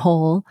on the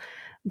hole,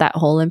 that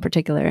hole in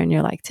particular, and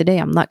you're like, today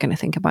I'm not going to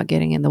think about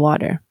getting in the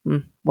water.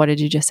 What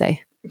did you just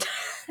say?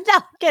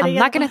 I'm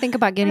not going to think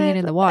about getting it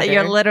in the water.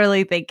 You're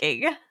literally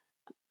thinking,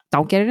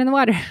 don't get it in the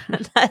water.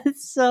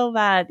 That's so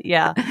bad.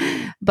 Yeah.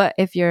 But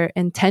if your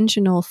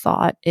intentional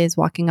thought is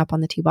walking up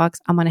on the tee box,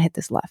 I'm going to hit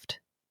this left.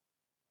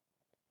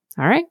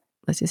 All right,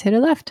 let's just hit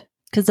it left.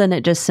 Because then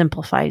it just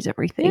simplifies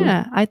everything.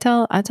 Yeah, I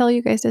tell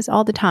you guys this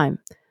all the time.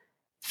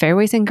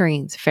 Fairways and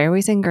greens,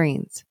 fairways and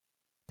greens.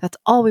 That's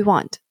all we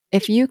want.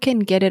 If you can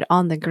get it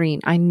on the green,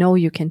 I know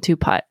you can two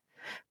putt.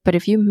 But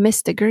if you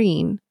miss the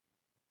green,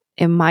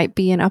 it might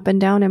be an up and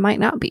down, it might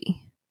not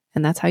be.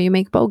 And that's how you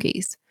make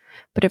bogeys.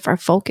 But if our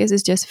focus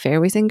is just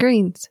fairways and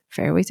greens,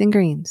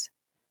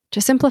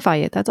 just simplify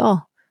it. That's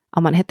all.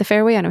 I'm going to hit the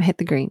fairway and I'm going to hit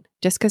the green.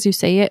 Just because you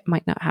say it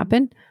might not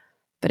happen.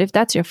 But if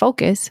that's your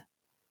focus,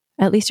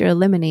 at least you're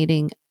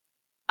eliminating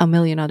a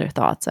million other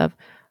thoughts of,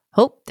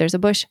 oh, there's a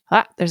bush.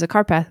 There's a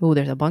car path. Oh,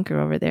 there's a bunker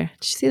over there.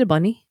 Did you see the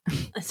bunny?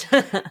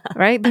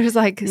 Right? There's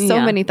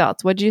so many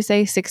thoughts. What did you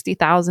say?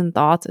 60,000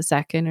 thoughts a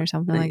second or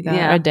something like that?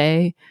 Yeah. Or a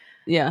day?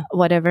 Yeah.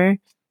 Whatever.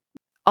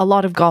 A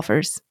lot of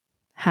golfers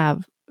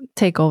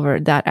take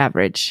over that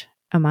average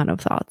amount of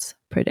thoughts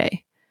per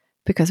day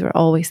because we're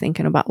always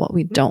thinking about what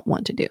we don't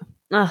want to do.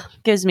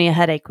 Gives me a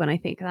headache when I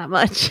think that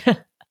much.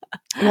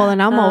 Well,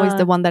 and I'm always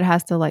the one that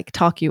has to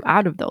talk you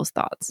out of those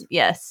thoughts.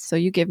 Yes. So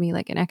you give me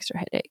an extra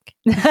headache.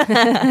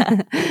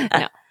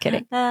 No,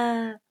 kidding.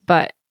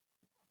 But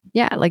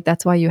yeah,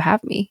 that's why you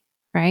have me,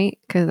 right?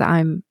 Because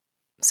I'm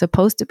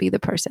supposed to be the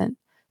person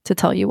to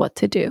tell you what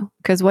to do.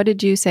 Because what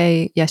did you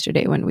say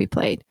yesterday when we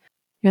played?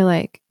 You're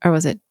like, or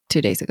was it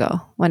 2 days ago?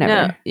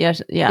 Whenever. No,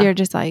 yes, yeah. You're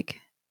just like,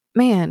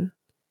 man,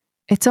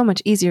 it's so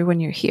much easier when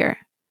you're here.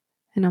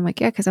 And I'm like,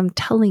 yeah, because I'm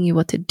telling you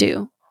what to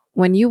do.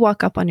 When you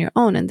walk up on your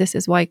own, and this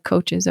is why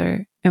coaches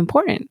are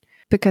important,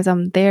 because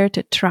I'm there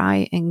to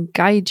try and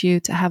guide you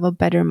to have a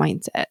better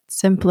mindset,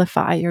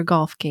 simplify your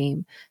golf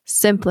game,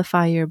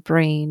 simplify your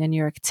brain and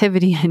your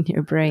activity in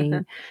your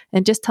brain,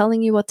 and just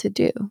telling you what to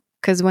do.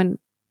 Because when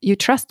you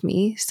trust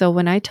me, so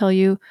when I tell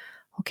you,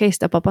 okay,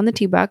 step up on the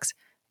tee box,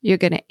 you're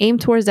going to aim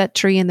towards that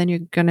tree and then you're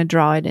going to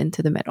draw it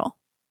into the middle.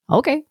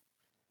 Okay.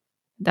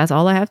 That's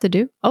all I have to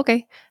do.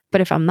 Okay. But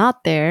if I'm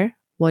not there,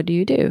 what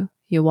do?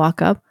 You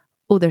walk up.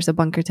 Oh, there's a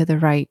bunker to the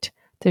right.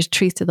 There's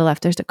trees to the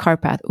left. There's the car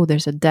path. Oh,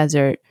 there's a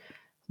desert.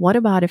 What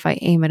about if I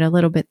aim it a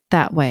little bit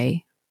that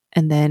way?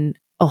 And then,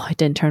 I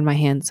didn't turn my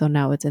hand. So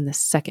now it's in the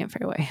second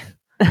fairway.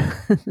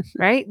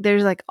 Right?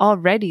 There's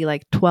already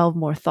 12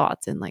 more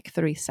thoughts in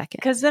 3 seconds.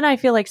 Because then I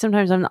feel like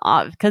sometimes I'm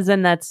off. Because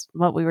then that's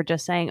what we were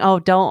just saying. Oh,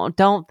 don't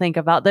think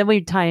about. Then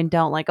we try and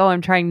don't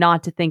I'm trying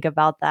not to think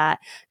about that.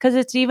 Because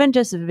it's even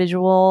just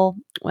visual.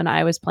 When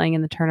I was playing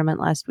in the tournament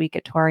last week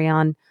at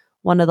Torion,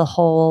 one of the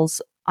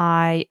holes,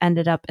 I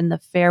ended up in the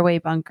fairway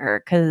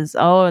bunker because,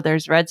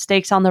 there's red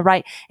stakes on the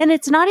right. And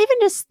it's not even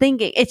just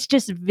thinking, it's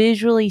just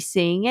visually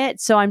seeing it.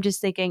 So I'm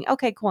just thinking,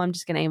 okay, cool. I'm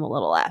just going to aim a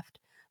little left.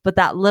 But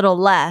that little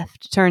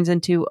left turns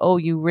into,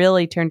 you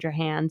really turned your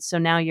hand. So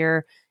now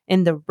you're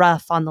in the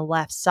rough on the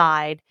left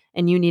side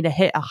and you need to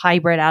hit a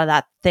hybrid out of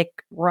that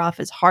thick rough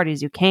as hard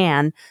as you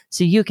can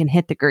so you can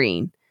hit the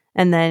green.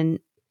 And then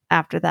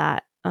after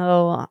that,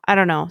 I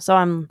don't know. So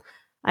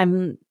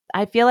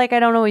I feel like I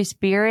don't always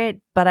fear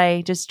it, but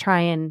I just try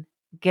and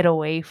get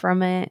away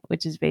from it,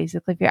 which is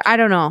basically fear. I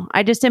don't know.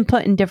 I just am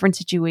put in different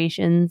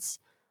situations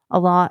a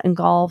lot in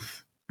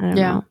golf. I don't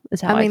know.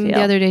 Is how I mean, feel.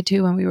 the other day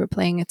too, when we were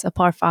playing, it's a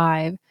par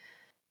 5.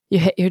 You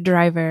hit your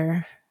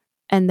driver,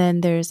 and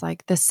then there's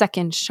like the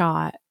second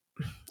shot.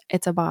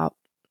 It's about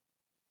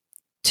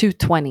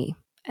 220,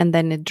 and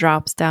then it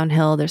drops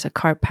downhill. There's a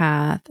cart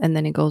path, and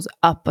then it goes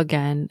up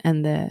again,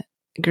 and the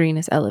green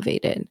is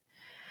elevated.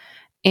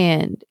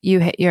 And you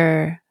hit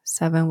your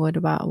 7 wood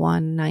about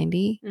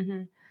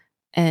 190,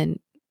 and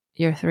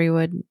your 3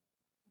 wood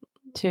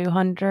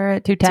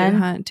 200,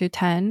 210.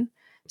 210.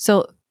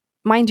 So,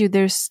 mind you,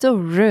 there's still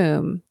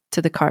room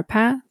to the cart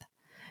path.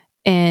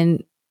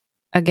 And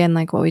again,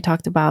 like what we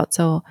talked about.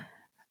 So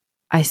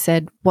I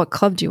said, what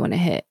club do you want to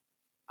hit?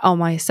 Oh,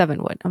 my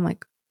 7 wood. I'm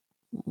like,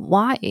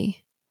 why?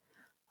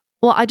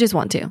 Well, I just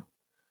want to.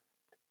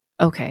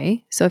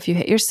 Okay. So if you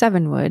hit your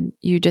 7 wood,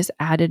 you just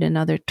added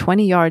another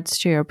 20 yards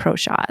to your pro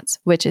shots,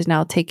 which is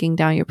now taking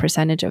down your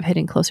percentage of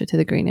hitting closer to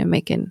the green and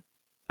making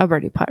a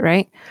birdie putt,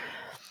 right?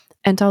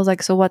 And so I was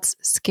like, so what's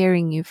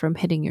scaring you from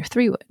hitting your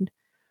 3 wood?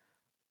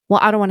 Well,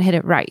 I don't want to hit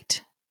it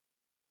right.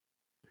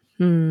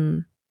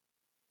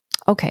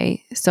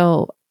 Okay.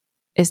 So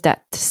is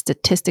that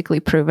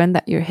statistically proven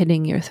that you're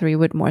hitting your 3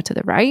 wood more to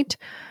the right?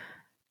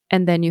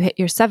 And then you hit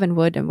your 7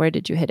 wood, and where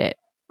did you hit it?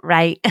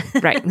 Right.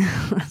 Right.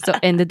 So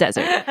in the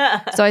desert.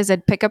 So I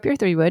said, pick up your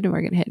 3 wood and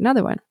we're going to hit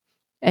another one.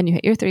 And you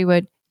hit your 3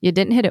 wood. You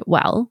didn't hit it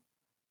well,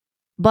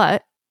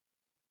 but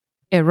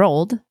it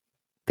rolled,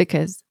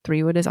 because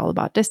 3 wood is all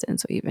about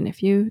distance. So even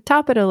if you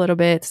top it a little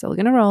bit, it's still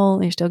going to roll,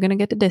 and you're still going to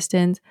get the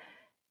distance.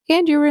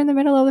 And you were in the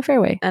middle of the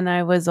fairway. And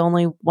I was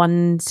only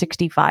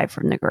 165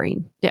 from the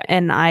green. Yeah.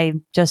 And I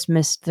just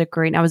missed the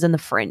green. I was in the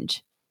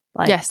fringe.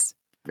 Yes.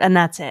 And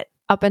that's it.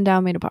 Up and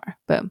down, made a par.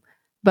 Boom.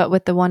 But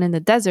with the one in the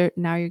desert,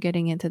 now you're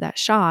getting into that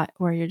shot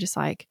where you're just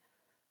like,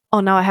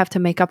 oh, now I have to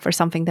make up for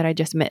something that I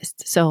just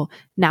missed. So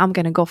now I'm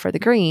going to go for the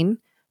green.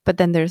 But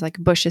then there's like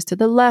bushes to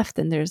the left,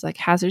 and there's like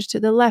hazards to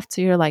the left.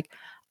 So you're like,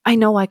 I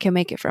know I can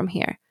make it from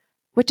here,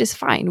 which is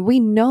fine. We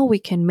know we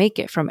can make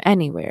it from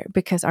anywhere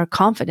because our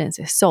confidence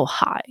is so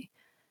high,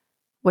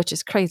 which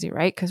is crazy,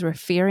 right? Because we're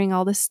fearing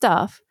all this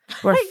stuff.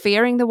 We're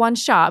fearing the one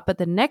shot, but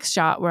the next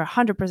shot, we're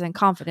 100%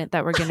 confident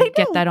that we're going to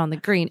get that on the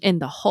green in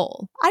the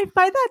hole. I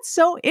find that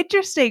so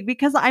interesting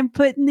because I'm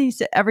putting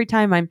these every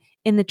time I'm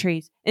in the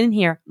trees, in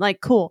here,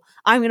 like, cool,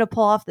 I'm going to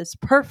pull off this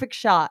perfect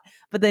shot,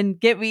 but then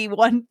get me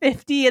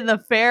 150 in the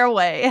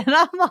fairway. And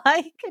I'm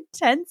like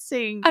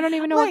tensing. I don't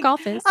even know what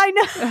golf is. I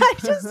know. I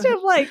just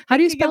am like, how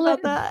do you spell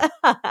it? That?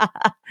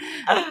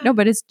 No,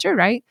 but it's true,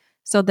 right?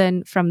 So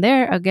then from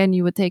there, again,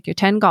 you would take your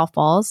 10 golf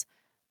balls.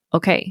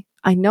 Okay,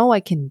 I know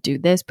I can do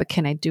this, but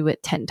can I do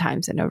it 10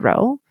 times in a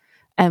row?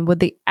 And would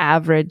the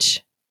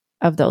average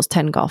of those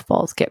 10 golf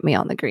balls get me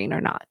on the green or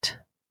not?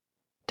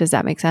 Does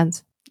that make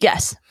sense?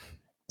 Yes.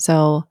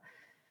 So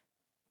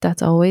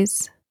that's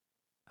always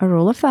a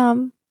rule of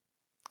thumb.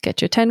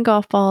 Get your 10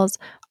 golf balls.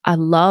 I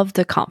love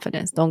the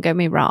confidence. Don't get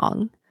me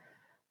wrong.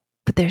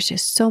 But there's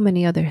just so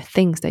many other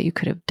things that you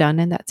could have done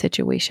in that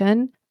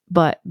situation.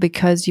 But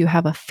because you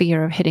have a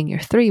fear of hitting your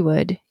 3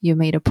 wood, you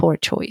made a poor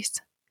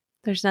choice.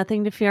 There's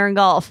nothing to fear in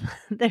golf.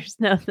 There's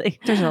nothing.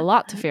 There's a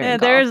lot to fear in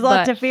golf. There's a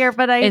lot to fear,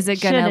 but is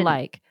it going to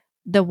like,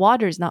 the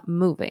water's not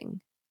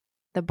moving.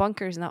 The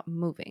bunker's not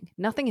moving.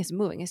 Nothing is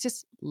moving. It's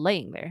just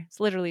laying there. It's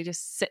literally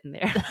just sitting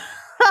there.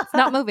 It's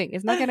not moving.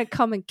 It's not going to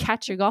come and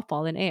catch your golf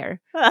ball in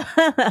air.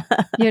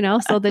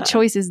 So the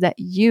choices that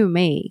you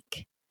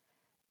make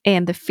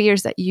and the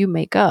fears that you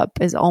make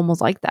up is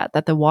almost like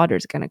that the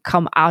water's going to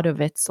come out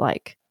of its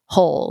like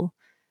hole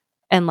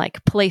and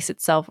like place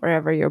itself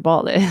wherever your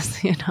ball is.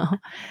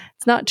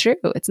 It's not true.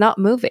 It's not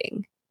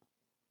moving.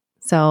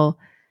 So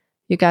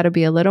you got to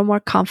be a little more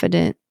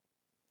confident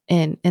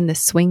in the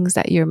swings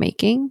that you're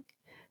making,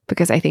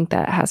 because I think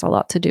that has a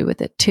lot to do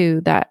with it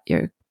too, that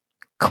you're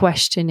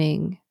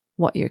questioning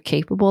what you're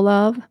capable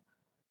of,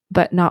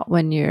 but not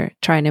when you're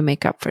trying to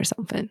make up for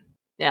something.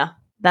 Yeah,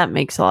 that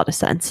makes a lot of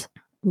sense.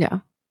 Yeah.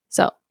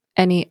 So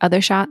any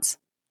other shots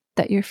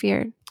that you're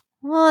feared?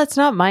 Well, it's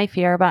not my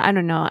fear, but I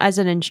don't know. As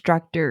an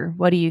instructor,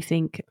 what do you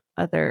think?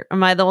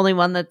 Am I the only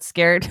one that's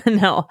scared?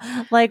 No.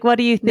 Like, what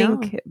do you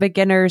think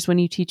beginners, when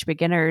you teach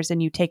beginners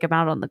and you take them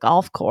out on the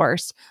golf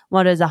course,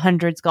 what is a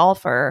hundreds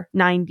golfer,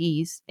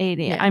 90s,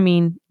 80? Yeah. I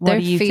mean, what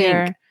do you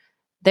think?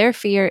 Their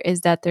fear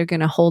is that they're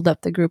going to hold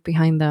up the group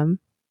behind them.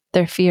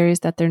 Their fear is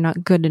that they're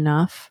not good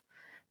enough.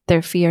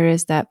 Their fear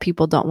is that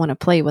people don't want to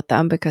play with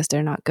them because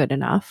they're not good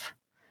enough.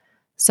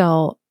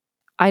 So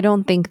I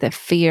don't think the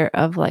fear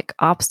of like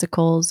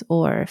obstacles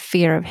or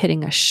fear of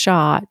hitting a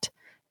shot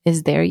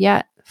is there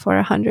yet for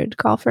 100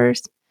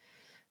 golfers.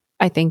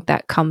 I think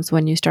that comes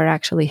when you start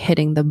actually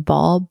hitting the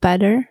ball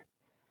better,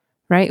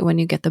 right? When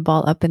you get the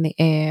ball up in the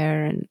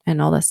air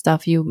and all that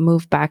stuff, you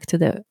move back to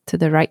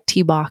the right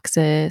tee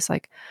boxes.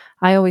 Like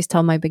I always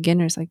tell my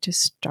beginners, like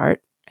just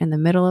start in the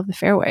middle of the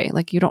fairway.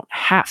 Like you don't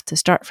have to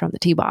start from the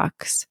tee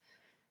box.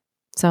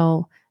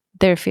 So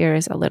their fear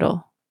is a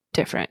little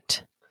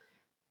different.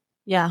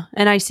 Yeah.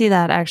 And I see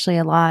that actually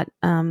a lot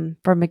from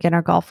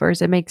beginner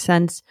golfers. It makes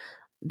sense.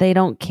 they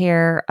don't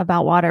care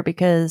about water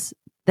because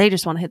they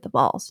just want to hit the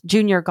balls.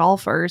 Junior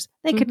golfers,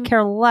 they could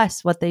care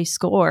less what they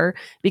score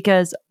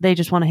because they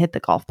just want to hit the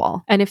golf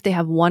ball. And if they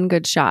have one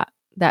good shot,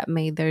 that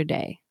made their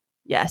day.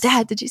 Yes.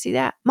 Dad, did you see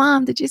that?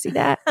 Mom, did you see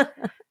that?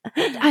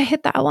 I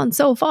hit that one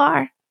so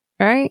far.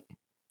 Right?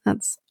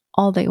 That's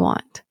all they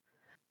want.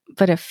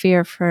 But a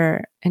fear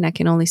for, and I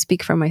can only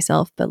speak for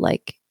myself, but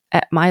like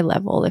at my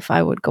level, if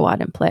I would go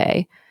out and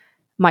play,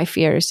 my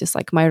fear is just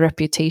like my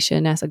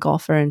reputation as a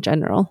golfer in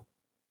general.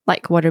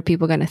 Like, what are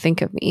people going to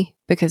think of me?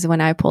 Because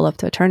when I pull up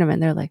to a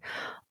tournament, they're like,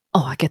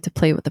 oh, I get to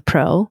play with a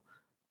pro.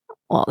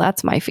 Well,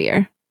 that's my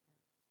fear.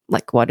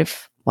 Like, what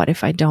if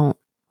I don't?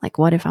 Like,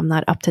 what if I'm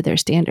not up to their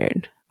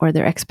standard or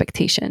their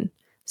expectation?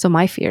 So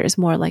my fear is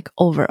more like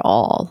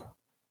overall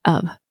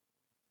of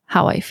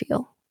how I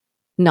feel,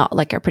 not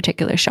like a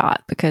particular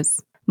shot, because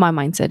my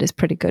mindset is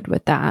pretty good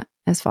with that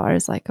as far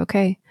as like,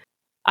 okay,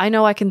 I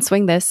know I can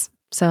swing this,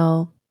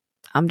 so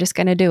I'm just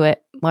going to do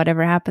it.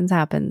 Whatever happens,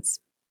 happens.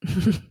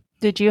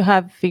 Did you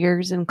have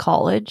fears in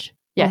college?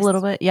 Yes. A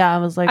little bit? Yeah, I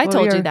was like, I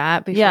told you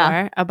that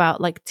before about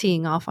like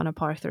teeing off on a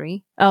par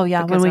 3. Oh,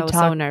 yeah. Because When we I was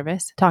so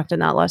nervous. talked in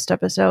that last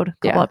episode, a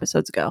couple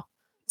episodes ago.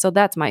 So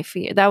that's my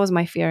fear. That was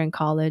my fear in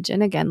college.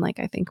 And again, like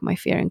I think my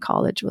fear in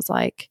college was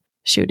like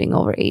shooting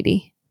over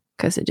 80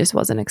 because it just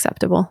wasn't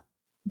acceptable.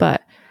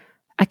 But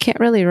I can't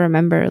really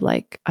remember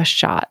like a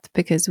shot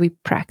because we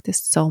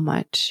practiced so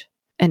much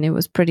and it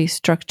was pretty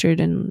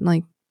structured and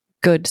like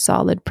good,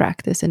 solid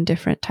practice in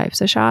different types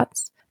of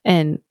shots.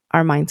 And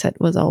our mindset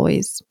was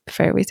always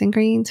fairways and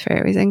greens,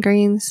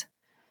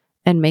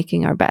 and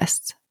making our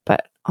best.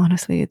 But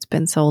honestly, it's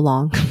been so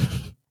long.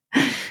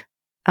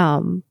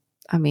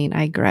 I mean,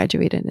 I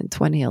graduated in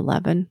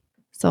 2011,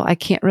 so I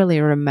can't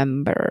really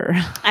remember.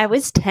 I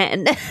was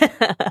 10.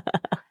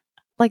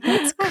 Like,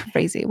 that's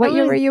crazy. What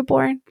year were you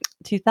born?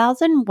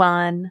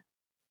 2001.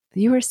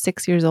 You were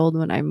 6 years old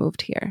when I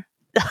moved here.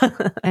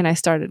 And I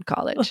started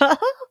college.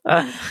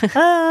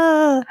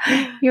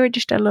 You were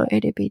just a little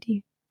itty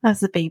bitty. I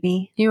was a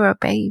baby. You were a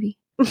baby.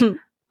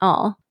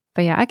 Oh,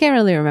 but yeah, I can't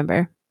really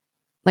remember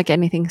like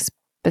anything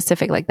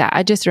specific like that.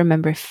 I just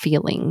remember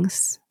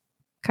feelings,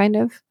 kind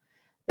of,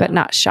 but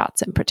not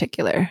shots in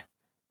particular.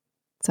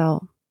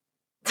 So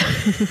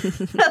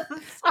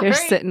you're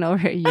sitting over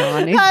here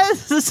yawning. I'm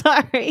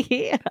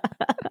sorry.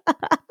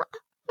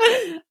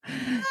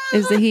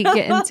 Is the heat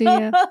getting to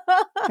you?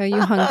 Are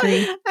you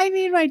hungry? I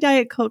need my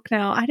Diet Coke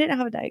now. I didn't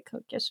have a Diet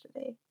Coke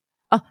yesterday.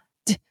 Oh,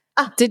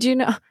 did you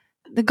know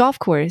the golf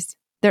course?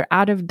 They're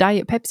out of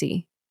Diet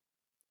Pepsi.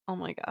 Oh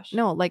my gosh.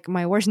 No, like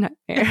my worst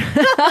nightmare.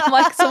 I'm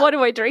like, so what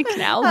do I drink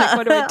now? Like,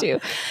 what do I do?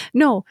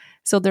 No.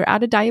 So they're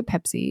out of Diet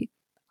Pepsi.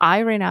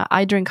 I ran out.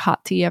 I drink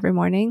hot tea every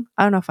morning.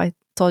 I don't know if I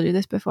told you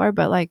this before,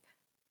 but like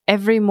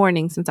every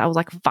morning since I was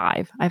like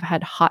 5, I've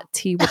had hot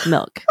tea with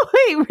milk.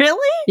 Wait,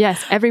 really?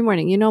 Yes, every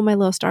morning. You know my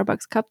little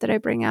Starbucks cup that I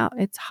bring out?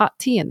 It's hot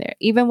tea in there.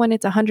 Even when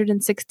it's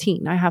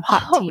 116, I have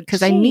hot tea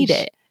because I need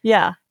it.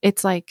 Yeah.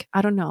 It's like,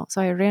 I don't know.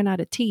 So I ran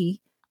out of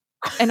tea.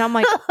 And I'm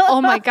like, oh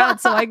my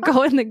God. So I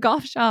go in the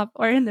golf shop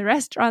or in the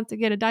restaurant to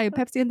get a Diet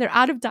Pepsi and they're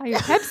out of Diet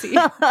Pepsi.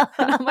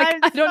 And I'm like,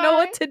 I don't know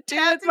what to do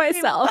with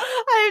myself.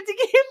 I have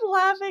to keep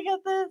laughing at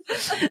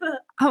this.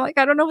 I'm like,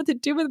 I don't know what to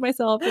do with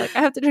myself. Like, I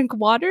have to drink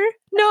water?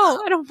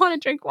 No, I don't want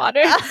to drink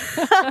water.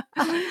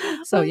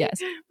 So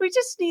yes. We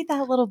just need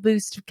that little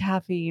boost of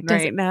caffeine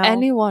Does right now.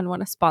 anyone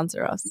want to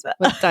sponsor us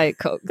with Diet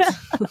Coke?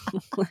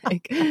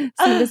 Like,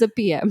 send us a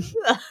PM.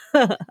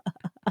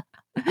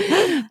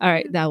 All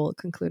right, that will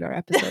conclude our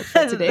episode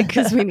for today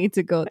because we need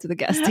to go to the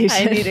gas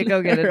station. I need to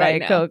go get a right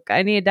Diet Coke.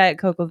 I need a Diet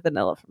Coke with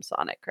vanilla from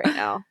Sonic right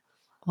now.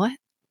 What?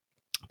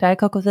 Diet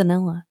Coke with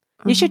vanilla.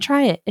 You should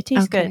try it. It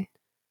tastes good.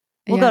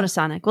 We'll Yeah. go to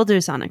Sonic. We'll do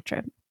a Sonic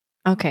trip.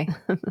 Okay.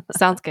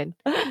 Sounds good.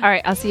 All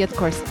right, I'll see you at the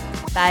course.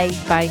 Bye.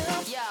 Bye.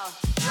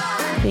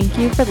 Thank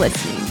you for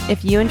listening.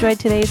 If you enjoyed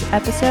today's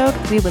episode,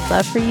 we would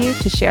love for you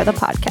to share the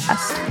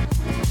podcast.